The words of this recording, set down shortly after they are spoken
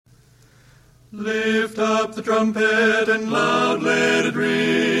Lift up the trumpet and loud let it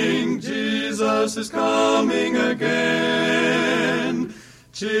ring. Jesus is coming again.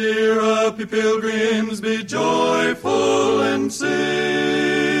 Cheer up, ye pilgrims, be joyful and sing.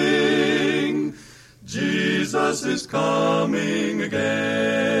 Jesus is coming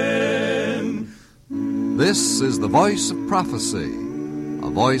again. This is the voice of prophecy, a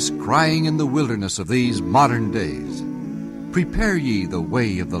voice crying in the wilderness of these modern days. Prepare ye the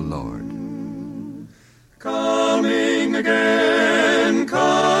way of the Lord. Coming again,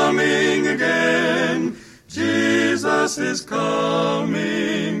 Jesus is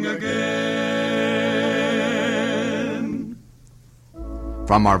coming again.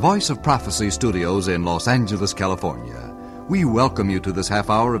 From our Voice of Prophecy studios in Los Angeles, California, we welcome you to this half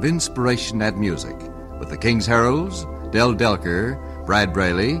hour of inspiration and music with the King's Heralds, Delker, Brad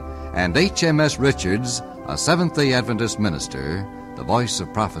Braley, and H.M.S. Richards, a Seventh-day Adventist minister, the Voice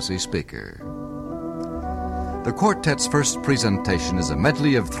of Prophecy speaker. The quartet's first presentation is a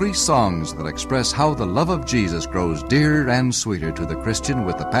medley of 3 songs that express how the love of Jesus grows dearer and sweeter to the Christian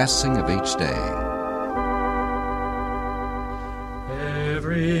with the passing of each day.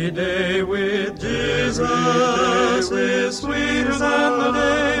 Every day with Jesus is sweeter than the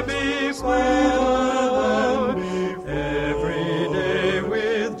day before. Every day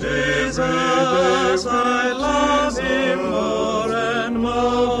with Jesus I love Him more and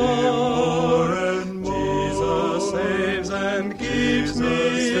more. Jesus saves and keeps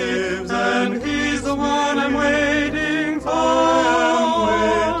me, and He's the one I'm waiting for.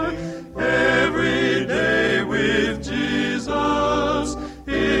 Every day with Jesus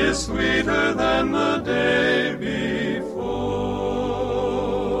is sweeter than the day before.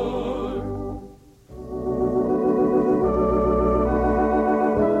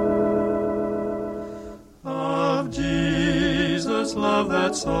 Of Jesus' love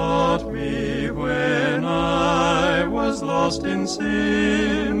that sought me when I was lost in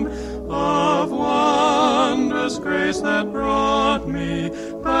sin, of wondrous grace that brought me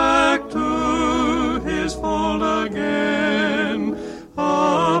back to His fold again,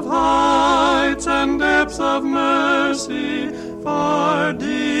 of heights and depths of mercy far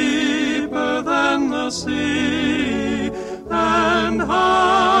deeper than the sea, and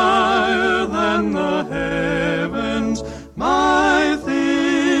higher than the heavens, my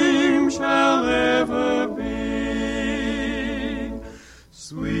theme shall ever be.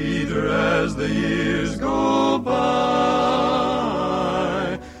 Sweeter as the years go by,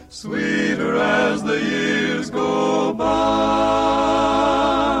 sweeter as the years go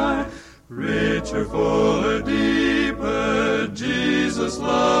by, richer, fuller, deeper, Jesus'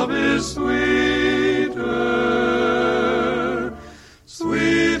 love is sweeter,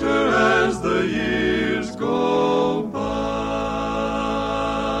 sweeter as the years go by.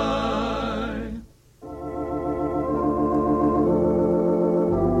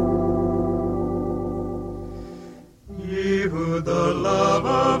 Ye who the love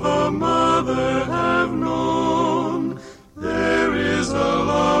of a mother have known, there is a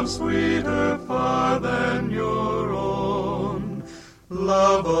love sweeter far than your own,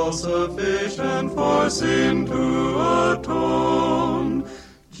 love all sufficient for sin to atone.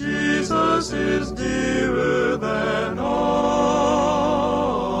 Jesus is dearer than all,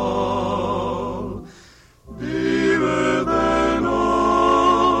 dearer than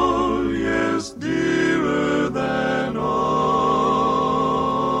all, yes, dearer than all.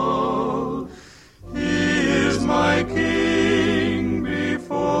 He is my King,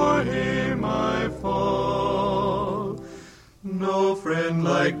 before Him I fall. No friend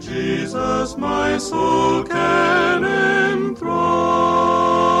like Jesus my soul can enthrall.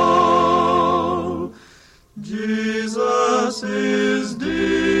 Jesus is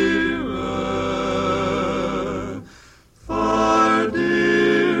dearer, far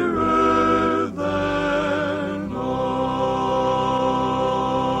dearer than all.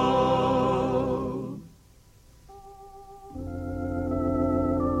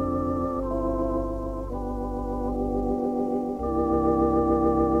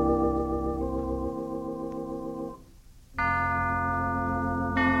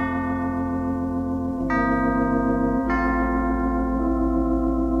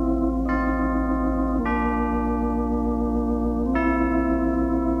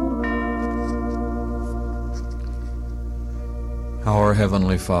 Our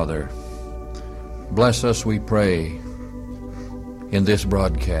Heavenly Father, bless us, we pray, in this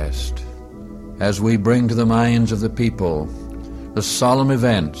broadcast as we bring to the minds of the people the solemn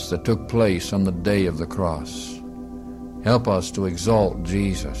events that took place on the day of the cross. Help us to exalt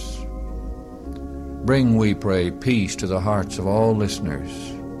Jesus. Bring, we pray, peace to the hearts of all listeners.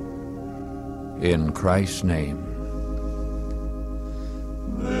 in Christ's name.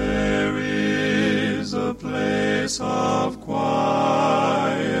 There is a place of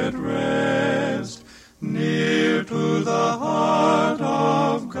quiet rest near to the heart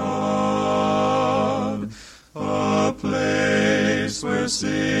of God, a place where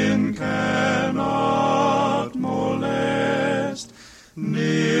sin cannot molest,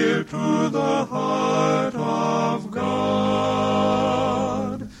 near to the heart of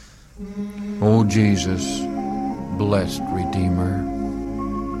God. O Jesus, blessed Redeemer,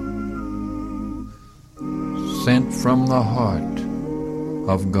 sent from the heart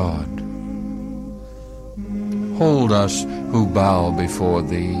of God, hold us who bow before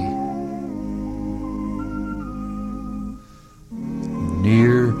Thee,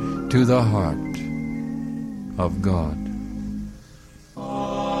 near to the heart of God.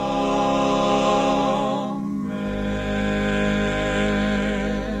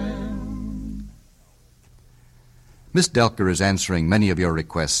 Miss Delker is answering many of your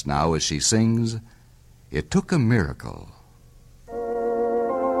requests now as she sings, "It Took a Miracle."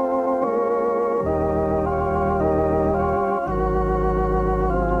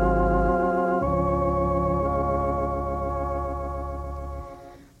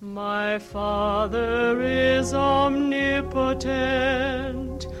 My Father is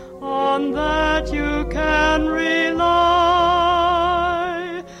omnipotent, on that you can rely,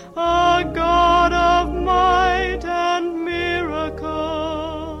 a God of might and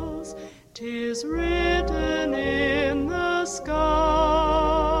miracles, 'tis written in the sky.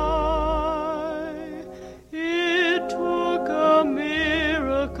 It took a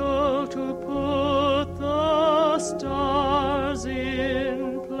miracle to put the stars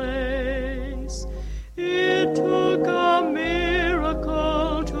in place. It took a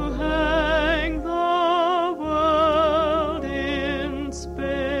miracle to hang the world in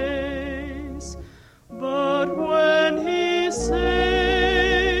space. But when He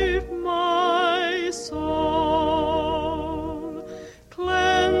saved my soul,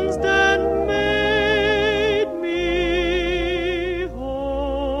 cleansed and made me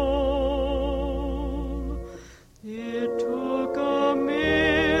whole, it took a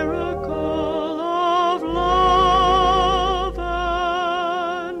miracle of love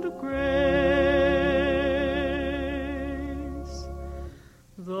and grace.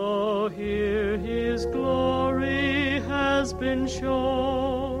 Though here His glory has been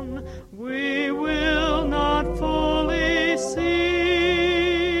shown, we will not fully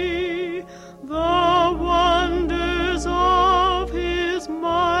see the wonders of His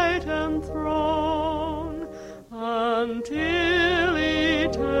might and throne until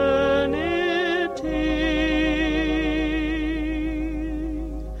eternity.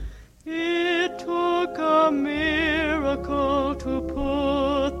 It took a miracle to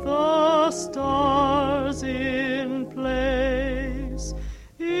put the stars in place.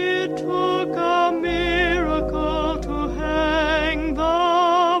 It took a miracle to hang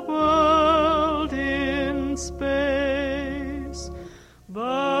the world in space.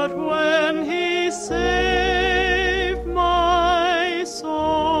 But when He saved my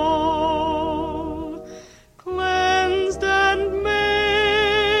soul, cleansed and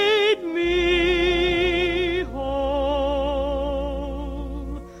made me whole,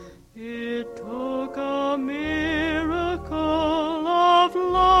 it took a miracle of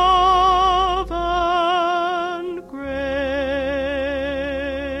love and grace.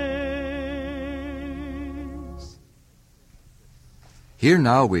 Here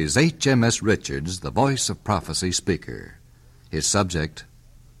now is H.M.S. Richards, the Voice of Prophecy speaker. His subject,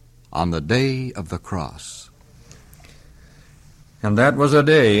 On the Day of the Cross. And that was a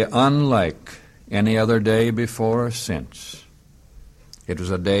day unlike any other day before or since. It was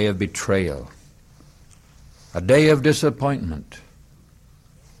a day of betrayal, a day of disappointment,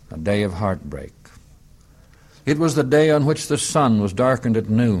 a day of heartbreak. It was the day on which the sun was darkened at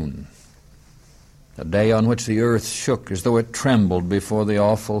noon, a day on which the earth shook as though it trembled before the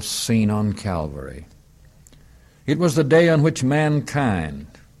awful scene on Calvary. It was the day on which mankind,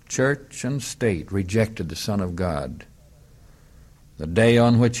 church and state, rejected the Son of God. The day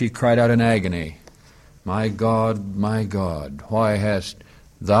on which He cried out in agony, my God, why hast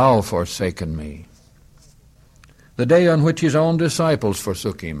Thou forsaken me?" The day on which His own disciples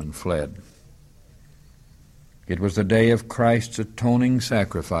forsook Him and fled. It was the day of Christ's atoning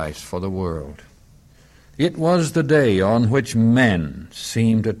sacrifice for the world. It was the day on which men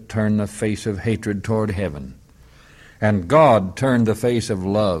seemed to turn the face of hatred toward heaven, and God turned the face of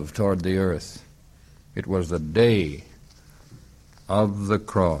love toward the earth. It was the day of the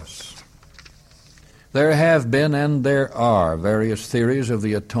cross. There have been and there are various theories of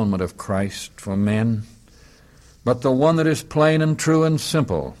the atonement of Christ for men, but the one that is plain and true and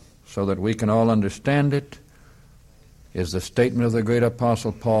simple, so that we can all understand it, is the statement of the great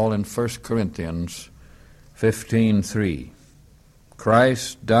Apostle Paul in 1 Corinthians 15:3.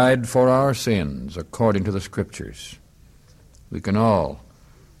 Christ died for our sins according to the Scriptures. We can all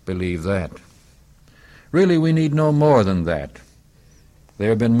believe that. Really, we need no more than that. There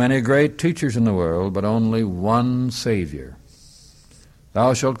have been many great teachers in the world, but only one Savior.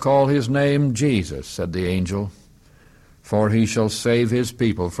 Thou shalt call his name Jesus, said the angel, for he shall save his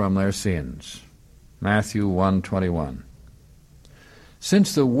people from their sins. Matthew 1:21.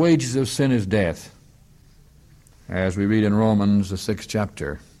 Since the wages of sin is death, as we read in Romans, the 6th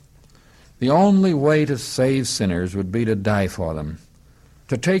chapter, the only way to save sinners would be to die for them,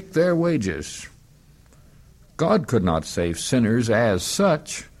 to take their wages. God could not save sinners as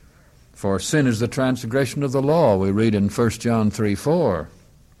such, for sin is the transgression of the law, we read in 1 John 3:4.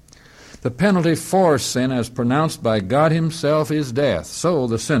 The penalty for sin as pronounced by God himself is death, so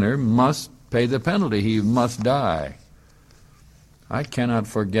the sinner must pay the penalty. He must die. I cannot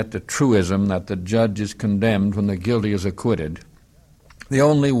forget the truism that the judge is condemned when the guilty is acquitted. The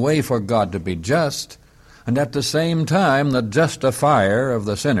only way for God to be just, and at the same time the justifier of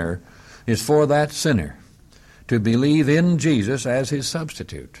the sinner, is for that sinner to believe in Jesus as his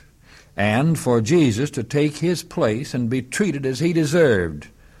substitute, and for Jesus to take his place and be treated as he deserved,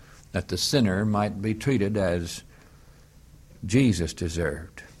 that the sinner might be treated as Jesus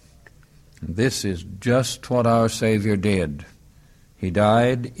deserved. And this is just what our Savior did. He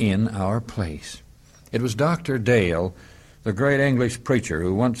died in our place. It was Dr. Dale, the great English preacher,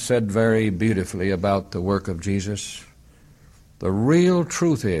 who once said very beautifully about the work of Jesus, the real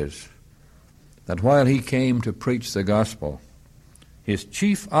truth is that while he came to preach the gospel, his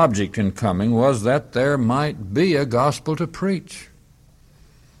chief object in coming was that there might be a gospel to preach.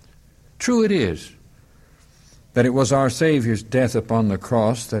 True it is that it was our Savior's death upon the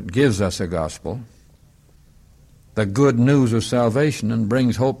cross that gives us a gospel, the good news of salvation, and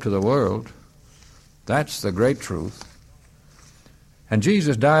brings hope to the world. That's the great truth. And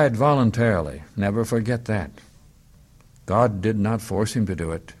Jesus died voluntarily. Never forget that. God did not force him to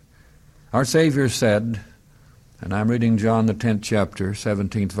do it. Our Savior said, and I'm reading John the 10th chapter,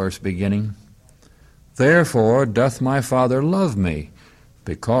 17th verse beginning, Therefore doth my Father love me,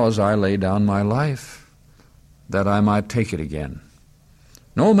 because I lay down my life, that I might take it again.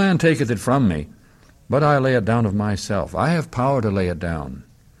 No man taketh it from me, but I lay it down of myself. I have power to lay it down,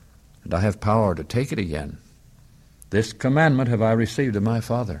 and I have power to take it again. This commandment have I received of my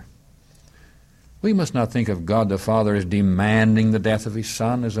Father. We must not think of God the Father as demanding the death of his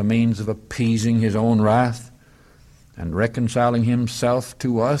Son as a means of appeasing his own wrath and reconciling himself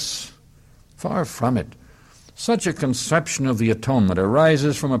to us. Far from it. Such a conception of the atonement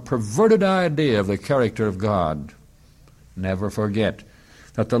arises from a perverted idea of the character of God. Never forget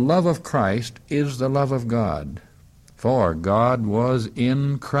that the love of Christ is the love of God. For God was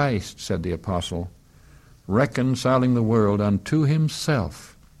in Christ, said the apostle, reconciling the world unto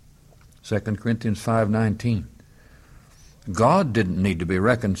himself. 2 Corinthians 5:19. God didn't need to be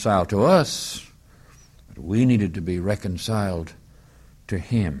reconciled to us, but we needed to be reconciled to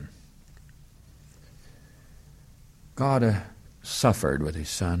him. God suffered with his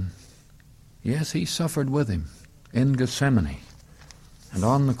Son. Yes, he suffered with him in Gethsemane and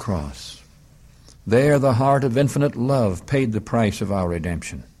on the cross. There the heart of infinite love paid the price of our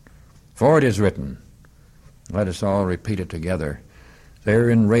redemption. For it is written, let us all repeat it together.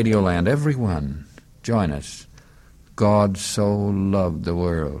 There in Radioland, everyone, join us. God so loved the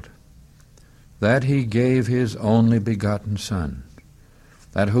world that he gave his only begotten Son,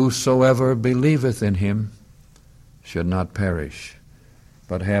 that whosoever believeth in him should not perish,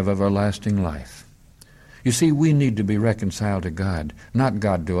 but have everlasting life. You see, we need to be reconciled to God, not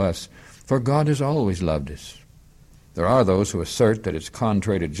God to us, for God has always loved us. There are those who assert that it's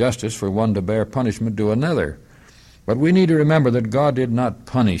contrary to justice for one to bear punishment to another. But we need to remember that God did not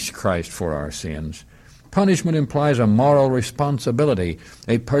punish Christ for our sins. Punishment implies a moral responsibility,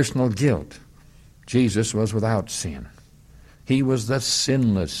 a personal guilt. Jesus was without sin. He was the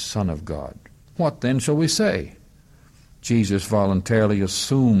sinless Son of God. What then shall we say? Jesus voluntarily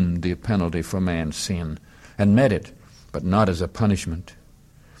assumed the penalty for man's sin and met it, but not as a punishment.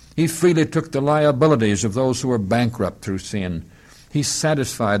 He freely took the liabilities of those who were bankrupt through sin. He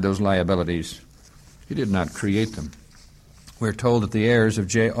satisfied those liabilities. He did not create them. We're told that the heirs of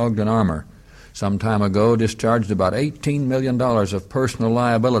J. Ogden Armour some time ago discharged about $18 million of personal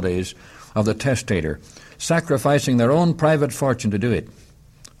liabilities of the testator, sacrificing their own private fortune to do it.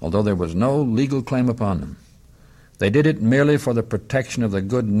 although there was no legal claim upon them. They did it merely for the protection of the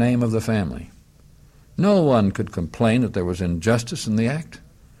good name of the family. No one could complain that there was injustice in the act,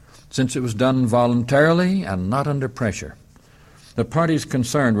 since it was done voluntarily and not under pressure. The parties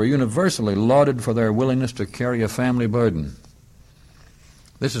concerned were universally lauded for their willingness to carry a family burden.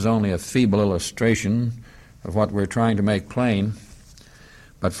 This is only a feeble illustration of what we're trying to make plain,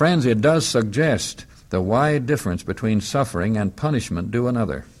 but friends, it does suggest the wide difference between suffering and punishment due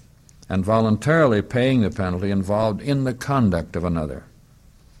another, and voluntarily paying the penalty involved in the conduct of another.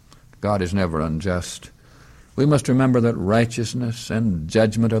 God is never unjust. We must remember that righteousness and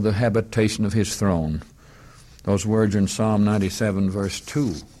judgment are the habitation of his throne. Those words are in Psalm 97, verse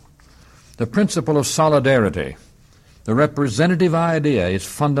 2. The principle of solidarity, the representative idea, is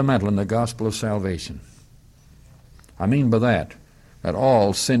fundamental in the gospel of salvation. I mean by that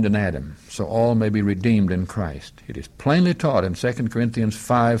all sinned in Adam, so all may be redeemed in Christ. It is plainly taught in 2 Corinthians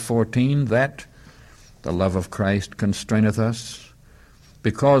 5:14 that the love of Christ constraineth us,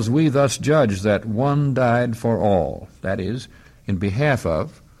 because we thus judge that one died for all, that is, in behalf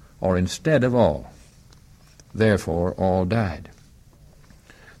of or instead of all. Therefore all died.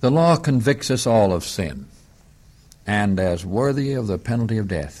 The law convicts us all of sin, and as worthy of the penalty of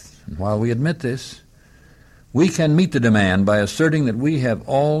death. And while we admit this, we can meet the demand by asserting that we have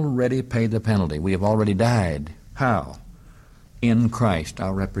already paid the penalty. We have already died. How? In Christ,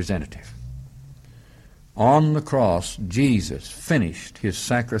 our representative. On the cross, Jesus finished his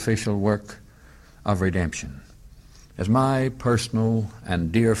sacrificial work of redemption. As my personal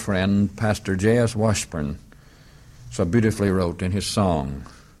and dear friend, Pastor J.S. Washburn, so beautifully wrote in his song,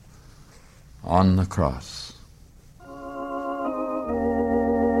 On the Cross.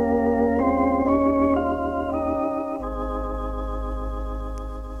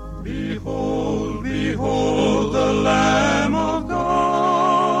 Behold, behold the Lamb of God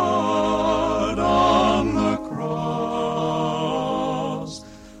on the cross,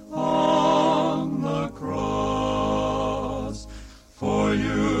 on the cross. For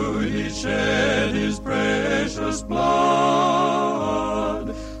you he shed his precious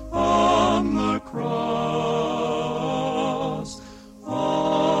blood on the cross,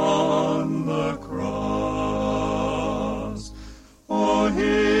 on the cross. Oh,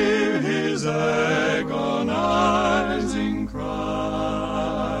 hear his agonizing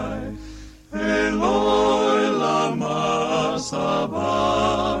cry, Eloi lama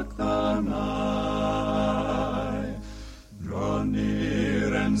sabachthani. Draw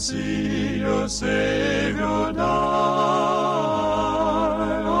near and see your Savior die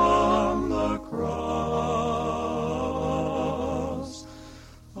on the cross,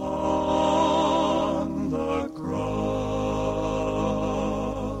 on the cross.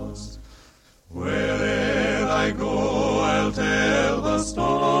 Where'er I go, I'll tell the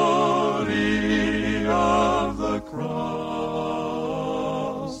story of the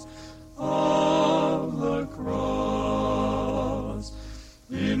cross, of the cross.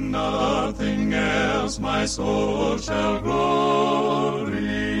 In nothing else my soul shall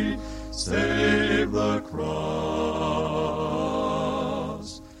glory, save the cross,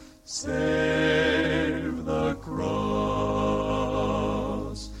 save the cross.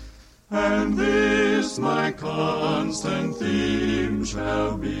 And this my constant theme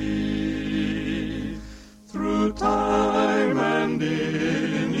shall be, through time and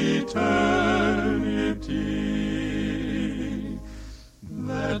in eternity,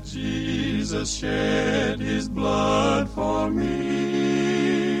 that Jesus shed his blood for me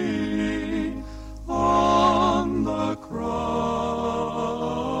on the cross,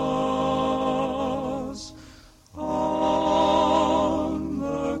 on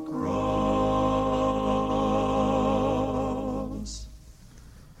the cross.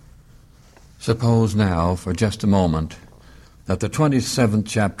 Suppose now, for just a moment, that the 27th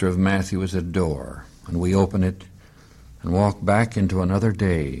chapter of Matthew is a door, and we open it and walk back into another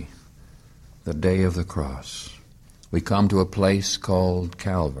day, the day of the cross. We come to a place called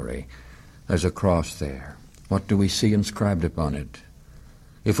Calvary. There's a cross there. What do we see inscribed upon it?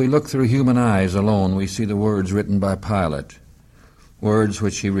 If we look through human eyes alone, we see the words written by Pilate, words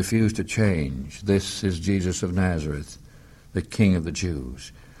which he refused to change. This is Jesus of Nazareth, the King of the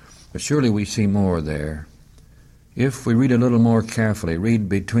Jews. But surely we see more there. If we read a little more carefully, read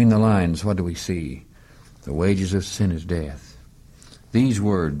between the lines, what do we see? The wages of sin is death. These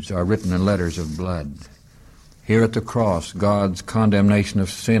words are written in letters of blood. Here at the cross, God's condemnation of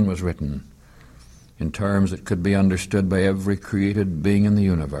sin was written in terms that could be understood by every created being in the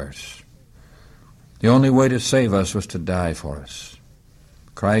universe. The only way to save us was to die for us.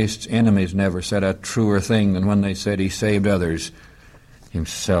 Christ's enemies never said a truer thing than when they said he saved others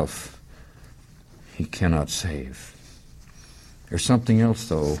himself he cannot save. There's something else,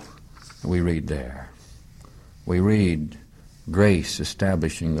 though, that we read there. We read grace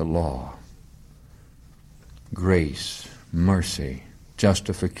establishing the law. Grace, mercy,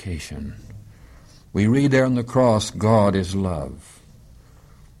 justification. We read there on the cross, God is love,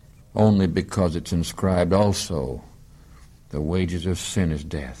 only because it's inscribed also, the wages of sin is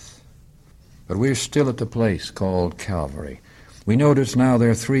death. But we're still at the place called Calvary. We notice now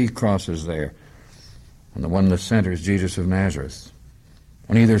there are 3 crosses there, and the one in the center is Jesus of Nazareth.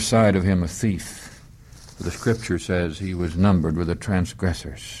 On either side of him a thief. The Scripture says he was numbered with the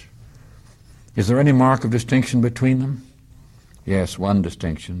transgressors. Is there any mark of distinction between them? Yes, one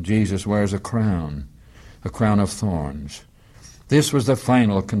distinction. Jesus wears a crown of thorns. This was the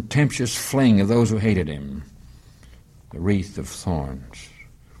final contemptuous fling of those who hated him, the wreath of thorns.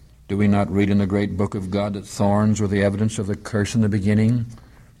 Do we not read in the great book of God that thorns were the evidence of the curse in the beginning,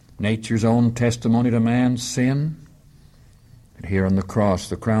 nature's own testimony to man's sin? And here on the cross,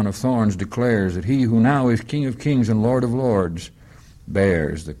 the crown of thorns declares that he who now is King of kings and Lord of lords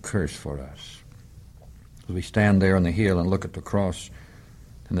bears the curse for us. As we stand there on the hill and look at the cross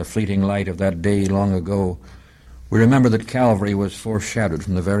in the fleeting light of that day long ago, we remember that Calvary was foreshadowed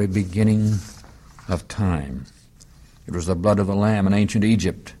from the very beginning of time. It was the blood of the Lamb in ancient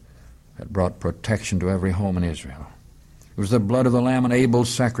Egypt that brought protection to every home in Israel. It was the blood of the Lamb in Abel's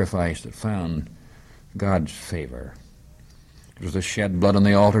sacrifice that found God's favor. It was the shed blood on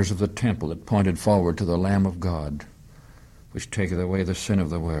the altars of the temple that pointed forward to the Lamb of God, which taketh away the sin of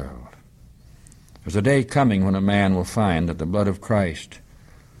the world. There's a day coming when a man will find that the blood of Christ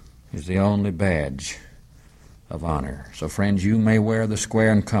is the only badge of honor. So, friends, you may wear the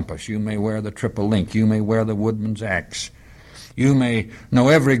square and compass. You may wear the triple link. You may wear the woodman's axe. You may know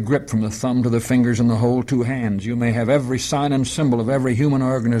every grip from the thumb to the fingers and the whole 2 hands. You may have every sign and symbol of every human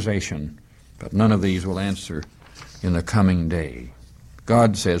organization. But none of these will answer in the coming day.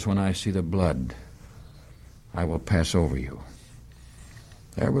 God says, when I see the blood, I will pass over you.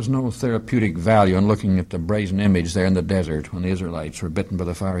 There was no therapeutic value in looking at the brazen image there in the desert when the Israelites were bitten by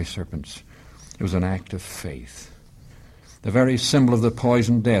the fiery serpents. It was an act of faith. The very symbol of the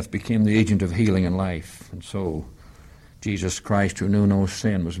poison death became the agent of healing and life. And so Jesus Christ, who knew no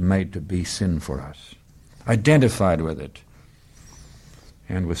sin, was made to be sin for us, identified with it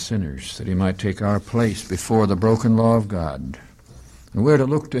and with sinners, that he might take our place before the broken law of God. And we're to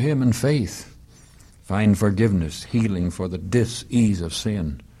look to him in faith, find forgiveness, healing for the dis-ease of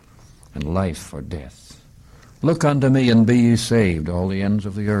sin, and life for death. Look unto me and be ye saved, all the ends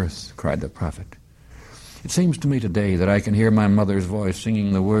of the earth, cried the prophet. It seems to me today that I can hear my mother's voice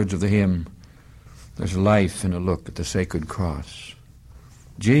singing the words of the hymn, there's life in a look at the sacred cross.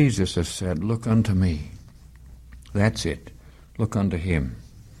 Jesus has said, look unto me. That's it. Look unto him.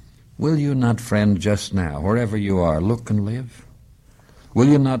 Will you not, friend, just now, wherever you are, look and live? Will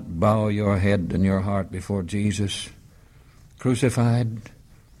you not bow your head and your heart before Jesus, crucified,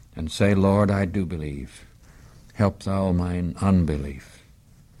 and say, Lord, I do believe. Help thou mine unbelief.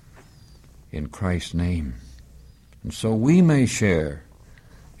 In Christ's name. And so we may share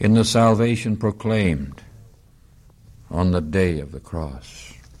in the salvation proclaimed on the day of the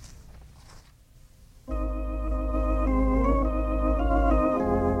cross.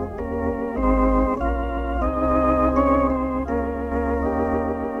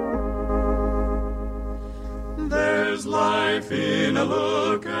 There's life in a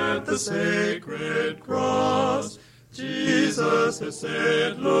look at the sacred cross. Jesus has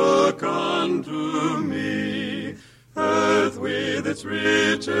said, look unto me. Earth with its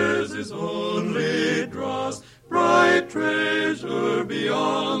riches is only dross. Bright treasure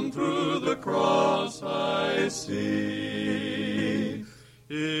beyond through the cross I see.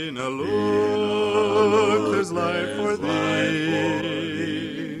 In a look there's life for thee.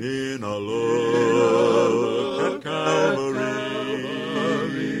 In a look at Calvary.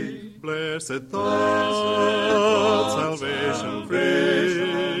 Blessed thought, salvation free.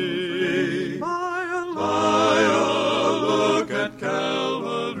 By a look at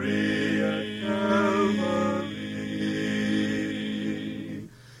Calvary.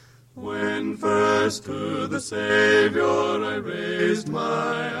 When first to the Savior I raised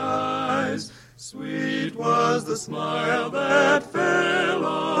my eyes, sweet was the smile that fell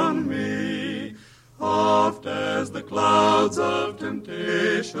on me. Oft as the clouds of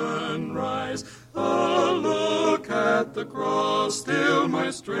temptation rise, a look at the cross still my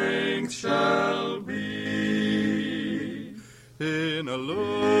strength shall be. In a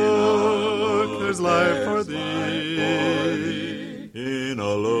look there's life for thee. In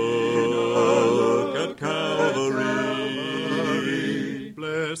a look at Calvary.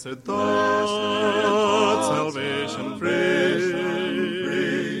 Blessed thought, salvation free.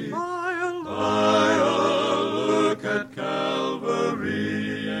 I'll look at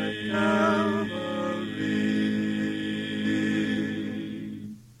Calvary, Calvary.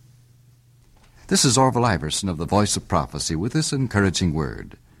 This is Orville Iverson of the Voice of Prophecy with this encouraging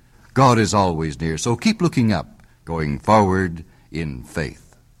word. God is always near, so keep looking up, going forward in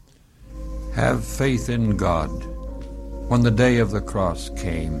faith. Have faith in God when the day of the cross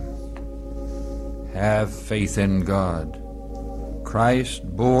came. Have faith in God. Christ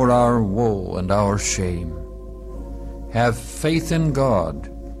bore our woe and our shame. Have faith in God.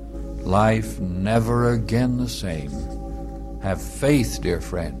 Life never again the same. Have faith, dear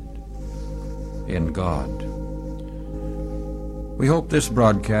friend, in God. We hope this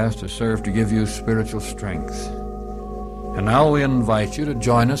broadcast has served to give you spiritual strength. And now we invite you to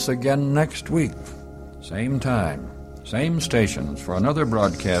join us again next week. Same time, same stations, for another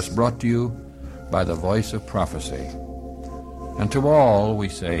broadcast brought to you by the Voice of Prophecy. And to all we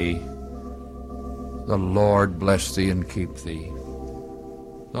say, the Lord bless thee and keep thee.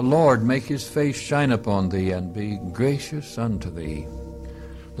 The Lord make his face shine upon thee and be gracious unto thee.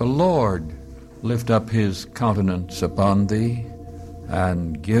 The Lord lift up his countenance upon thee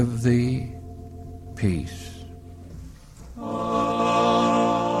and give thee peace.